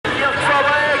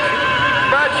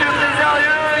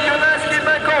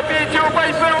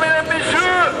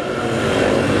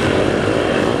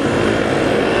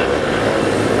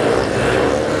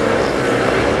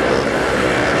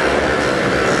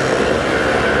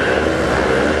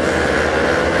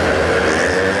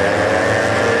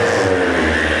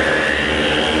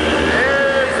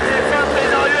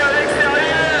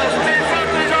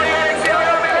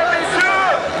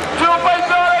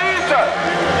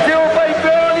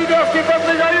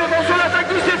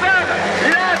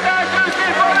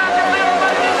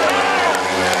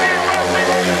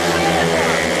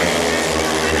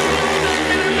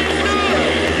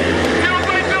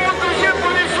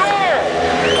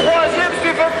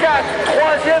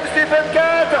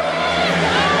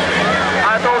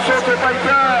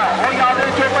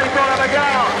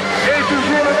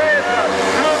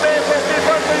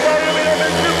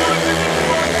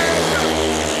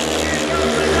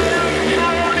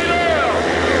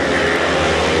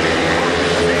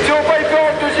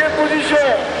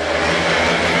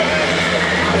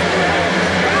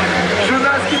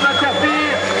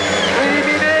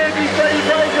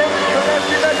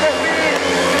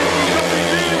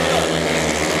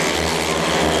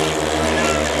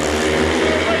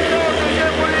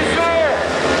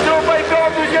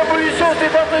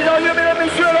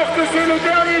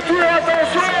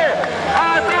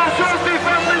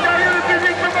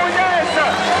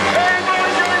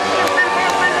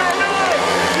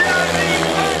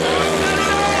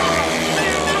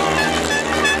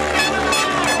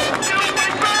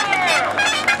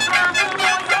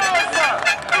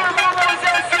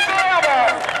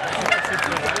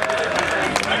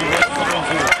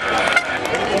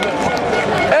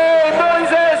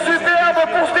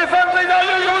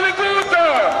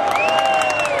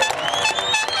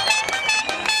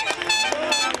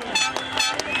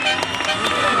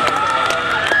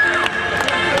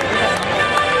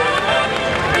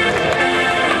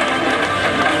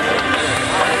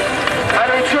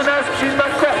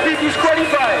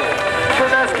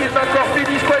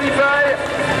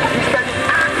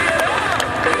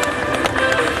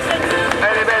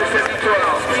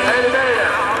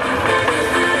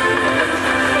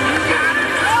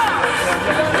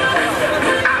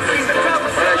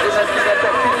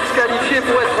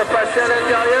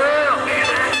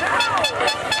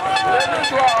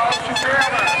victoire, hein,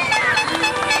 superbe,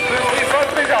 de Stéphane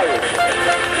Trésarrieu.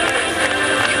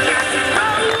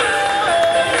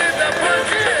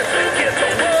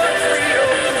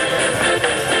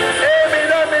 Et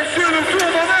mesdames, messieurs, le tour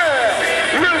d'honneur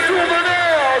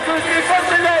de Stéphane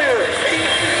Trésarrieu.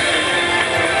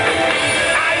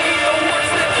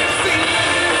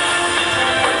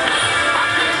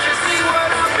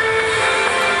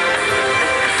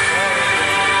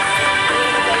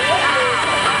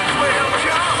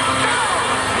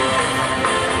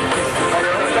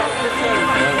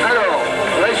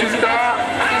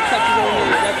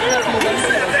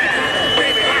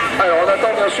 Alors, on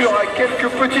attend bien sûr quelques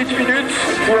petites minutes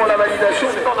pour la validation.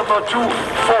 Number 2,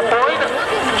 4 points.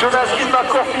 Jonas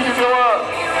Kilmacorpi numéro 1,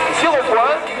 0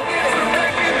 points.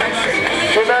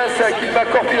 Jonas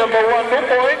Kilmacorpi number 1, no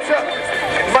points.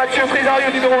 Mathieu Trésarrieu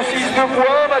numéro 6, 2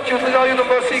 points. Mathieu Trésarrieu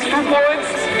number 6, 2 points.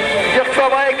 Dirk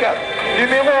Fabrek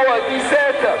numéro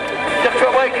 17. Dirk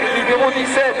Fabrek numéro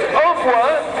 17, 1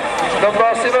 point.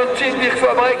 Number 17, Dirk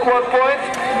Fabrek, 1 point.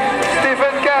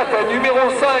 Stéphane 4, numéro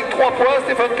 5, 3 points.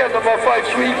 Stéphane 4, number 5,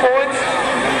 3 points.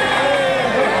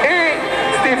 Et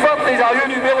Stéphane Trésarrieu,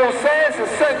 numéro 16,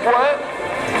 5 points.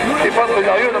 Stéphane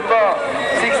Trésarrieu, number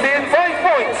 16, 5 points.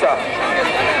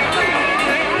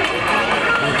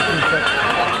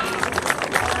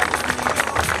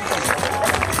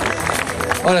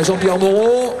 Voilà, Jean-Pierre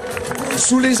Moreau,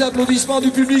 sous les applaudissements du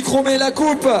public, remet la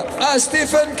coupe à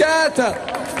Stéphane 4.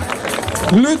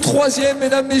 Le troisième,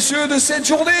 mesdames, messieurs, de cette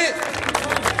journée.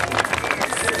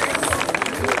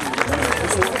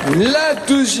 La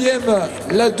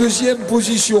deuxième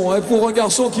position, hein, pour un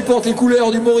garçon qui porte les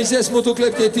couleurs du Morizes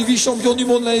Motoclub, qui a été vice-champion du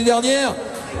monde l'année dernière.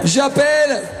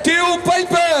 J'appelle Théo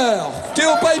Piper.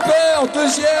 Théo Piper,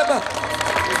 deuxième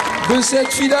de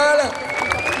cette finale.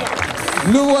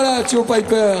 Le voilà, Théo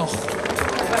Piper,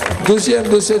 deuxième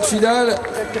de cette finale.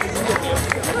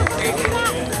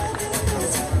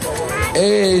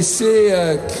 Et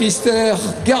c'est Christer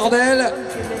Gardel,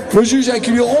 le juge,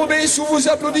 qui lui remet sous vos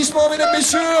applaudissements, mesdames,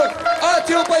 messieurs, à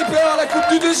Théo Piper, la coupe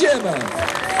du deuxième.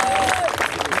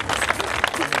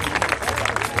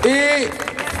 Et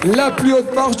la plus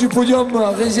haute marche du podium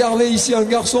réservée ici à un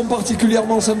garçon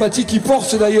particulièrement sympathique qui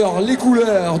porte d'ailleurs les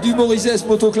couleurs du Morizes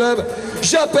Motoclub.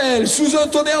 J'appelle sous un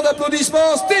tonnerre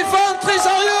d'applaudissements Stéphane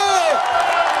Trésarrieu.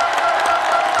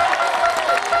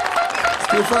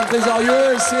 Stéphane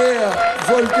Trésarrieu, c'est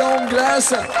Wolfgang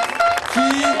Glass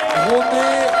qui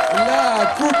remet la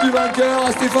coupe du vainqueur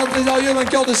à Stéphane Trésarrieu,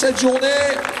 vainqueur de cette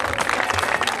journée.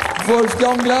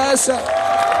 Wolfgang Glass.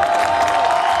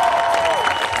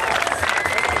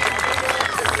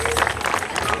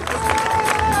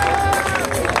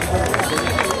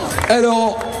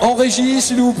 Alors, en régie,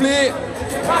 s'il vous plaît.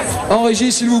 En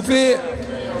régie, s'il vous plaît.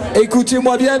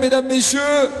 Écoutez-moi bien, mesdames,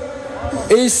 messieurs.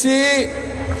 Et c'est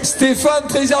Stéphane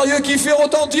Trésarrieu qui fait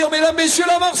retentir, mesdames, messieurs,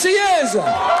 la Marseillaise.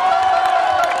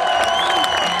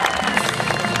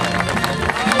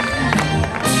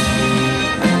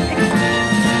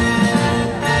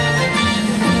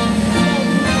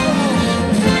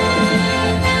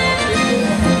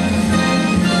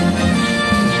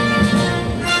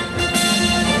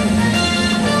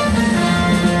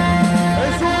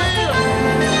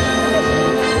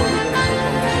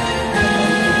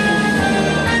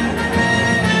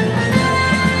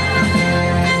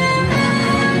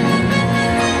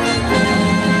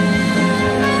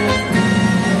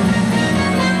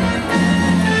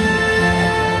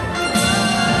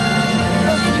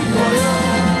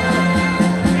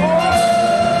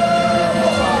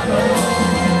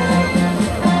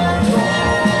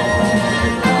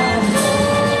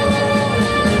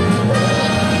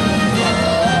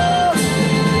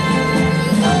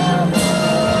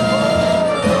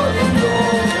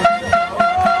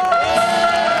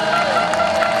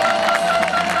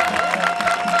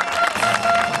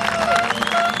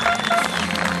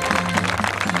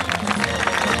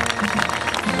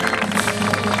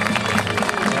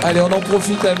 Allez, on en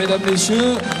profite, hein, mesdames,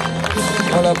 messieurs,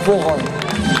 voilà, pour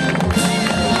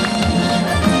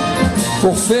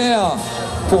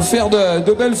faire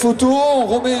de belles photos. On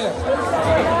remet,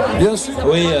 bien sûr.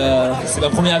 Oui, c'est ma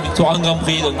première victoire en Grand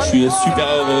Prix, donc je suis super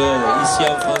heureux ici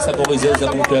en France, à Morizes, à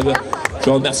mon club. Je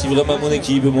remercie vraiment mon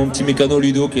équipe, mon petit mécano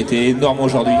Ludo qui était énorme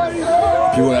aujourd'hui.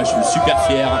 Puis voilà, je suis super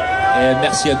fier. Et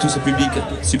merci à tout ce public,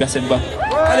 super sympa.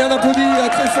 Allez, on applaudit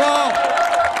très fort.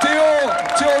 Théo,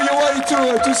 you want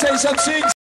to say something?